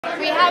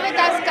We have with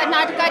us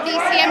Karnataka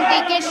DCM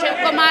DK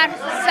Shivakumar.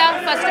 Sir,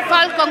 first of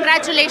all,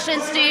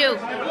 congratulations to you.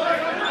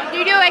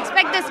 Did you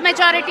expect this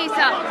majority,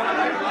 sir?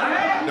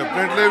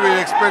 Definitely, we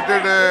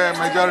expected a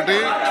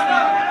majority.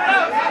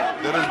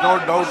 There is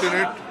no doubt in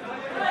it.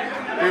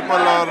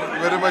 People are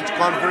very much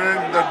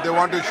confident that they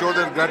want to show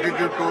their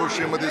gratitude to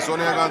Srimati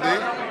Sonia Gandhi.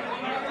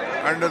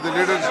 Under the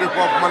leadership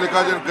of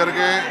Mallikarjun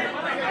Kharge,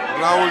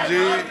 Rahul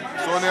ji,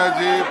 Sonia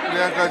ji,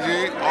 Priyanka ji,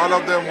 all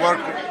of them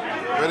worked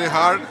very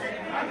hard.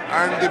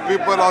 And the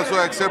people also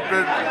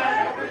accepted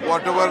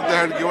whatever they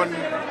had given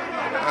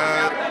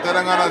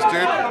Telangana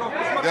state.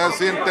 They have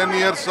seen 10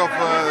 years of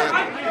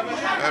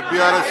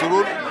BRS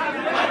rule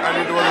and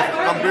it was a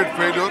complete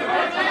failure.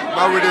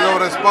 Now it is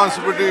our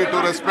responsibility to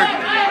respect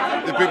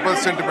the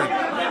people's sentiment.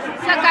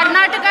 So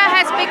Karnataka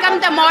has become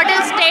the model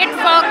state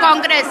for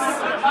Congress.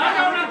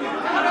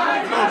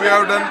 No, we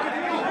have done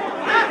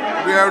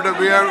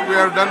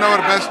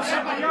our best.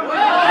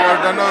 We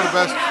have done our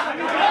best.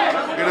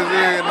 It is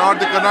not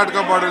the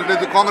Karnataka model, it is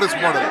the Congress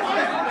model.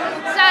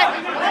 Sir,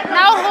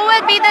 now who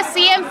will be the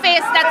CM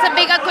face? That's a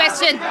bigger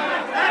question.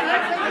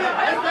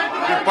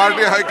 The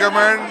party high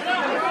command,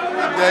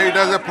 it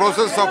has a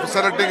process of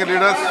selecting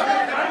leaders.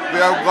 We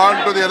have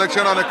gone to the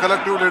election on a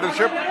collective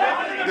leadership.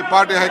 The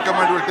party high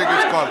command will take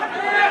its call.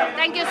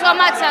 Thank you so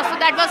much, sir. So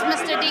that was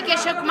Mr.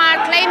 DK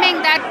Shivakumar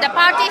claiming that the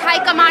party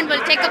high command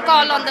will take a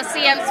call on the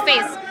CM's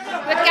face.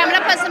 With camera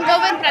person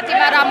Govind,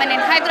 Pratibha Raman in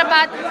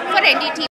Hyderabad for NDTV.